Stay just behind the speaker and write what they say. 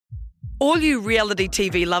All you reality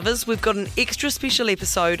TV lovers, we've got an extra special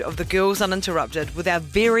episode of The Girls Uninterrupted with our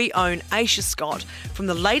very own Aisha Scott from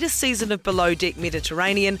the latest season of Below Deck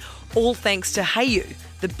Mediterranean, all thanks to Hey You,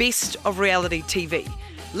 the best of reality TV.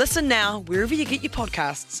 Listen now wherever you get your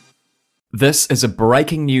podcasts. This is a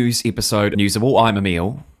breaking news episode of Newsable. I'm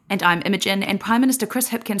Emil. And I'm Imogen, and Prime Minister Chris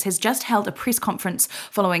Hipkins has just held a press conference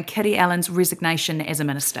following Kiri Allan's resignation as a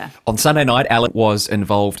minister. On Sunday night, Allan was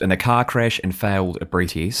involved in a car crash and failed a breath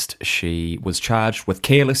test. She was charged with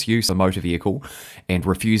careless use of a motor vehicle and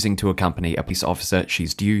refusing to accompany a police officer.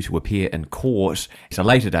 She's due to appear in court at a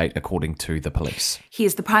later date, according to the police.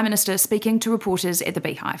 Here's the Prime Minister speaking to reporters at the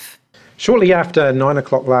Beehive. Shortly after 9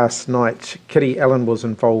 o'clock last night, Kiri Allan was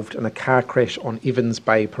involved in a car crash on Evans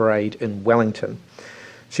Bay Parade in Wellington.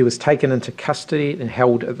 She was taken into custody and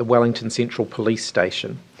held at the Wellington Central Police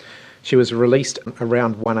Station. She was released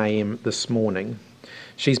around 1 a.m. this morning.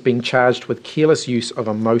 She's been charged with careless use of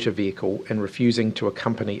a motor vehicle and refusing to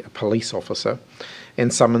accompany a police officer,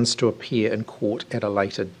 and summons to appear in court at a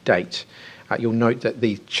later date. You'll note that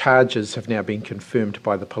the charges have now been confirmed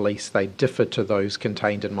by the police. They differ to those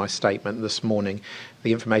contained in my statement this morning.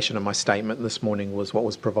 The information in my statement this morning was what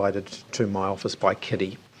was provided to my office by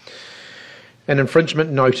Kiri. An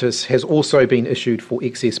infringement notice has also been issued for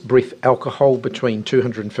excess breath alcohol between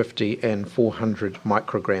 250 and 400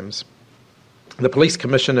 micrograms. The Police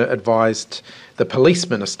Commissioner advised the Police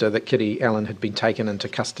Minister that Kiri Allan had been taken into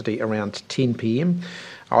custody around 10 p.m.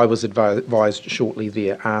 I was advised shortly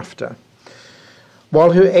thereafter.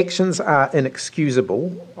 While her actions are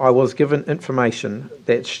inexcusable, I was given information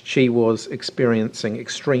that she was experiencing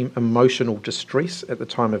extreme emotional distress at the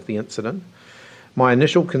time of the incident. My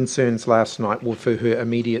initial concerns last night were for her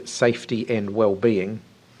immediate safety and well-being.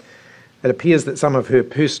 It appears that some of her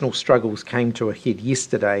personal struggles came to a head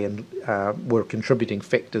yesterday and were contributing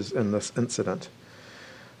factors in this incident.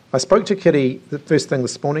 I spoke to Kiri the first thing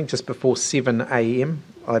this morning, just before 7 a.m.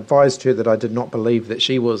 I advised her that I did not believe that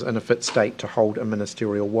she was in a fit state to hold a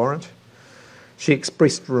ministerial warrant. She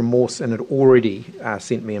expressed remorse and had already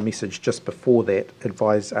sent me a message just before that,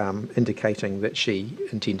 indicating that she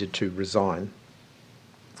intended to resign.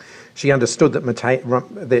 She understood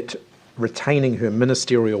that retaining her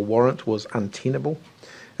ministerial warrant was untenable,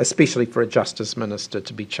 especially for a Justice Minister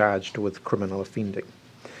to be charged with criminal offending.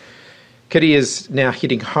 Kiri is now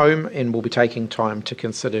heading home and will be taking time to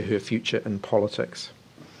consider her future in politics.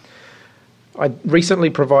 I recently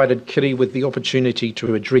provided Kiri with the opportunity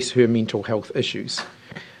to address her mental health issues.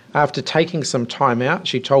 After taking some time out,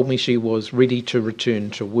 she told me she was ready to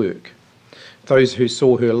return to work. Those who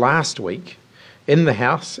saw her last week in the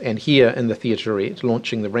House and here in the Theatrette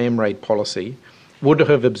launching the ram raid policy would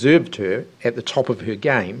have observed her at the top of her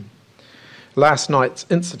game. Last night's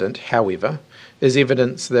incident, however, is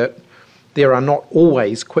evidence that there are not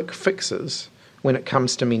always quick fixes when it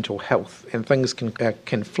comes to mental health, and things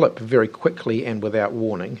can flip very quickly and without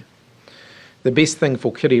warning. The best thing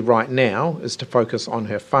for Kiri right now is to focus on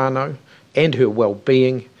her whānau and her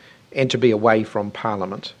well-being and to be away from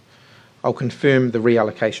Parliament. I'll confirm the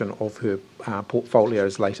reallocation of her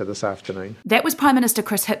portfolios later this afternoon. That was Prime Minister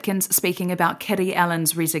Chris Hipkins speaking about Kiri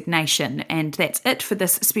Allan's resignation. And that's it for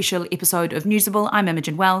this special episode of Newsable. I'm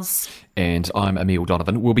Imogen Wells. And I'm Emil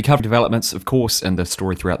Donovan. We'll be covering developments, of course, in the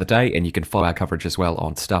story throughout the day, and you can follow our coverage as well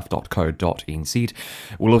on stuff.co.nz.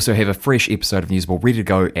 We'll also have a fresh episode of Newsable ready to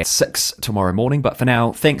go at 6 tomorrow morning. But for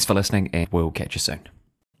now, thanks for listening, and we'll catch you soon.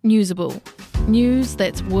 Newsable. News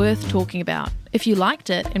that's worth talking about. If you liked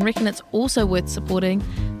it and reckon it's also worth supporting,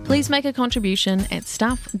 please make a contribution at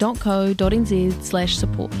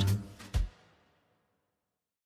stuff.co.nz/support.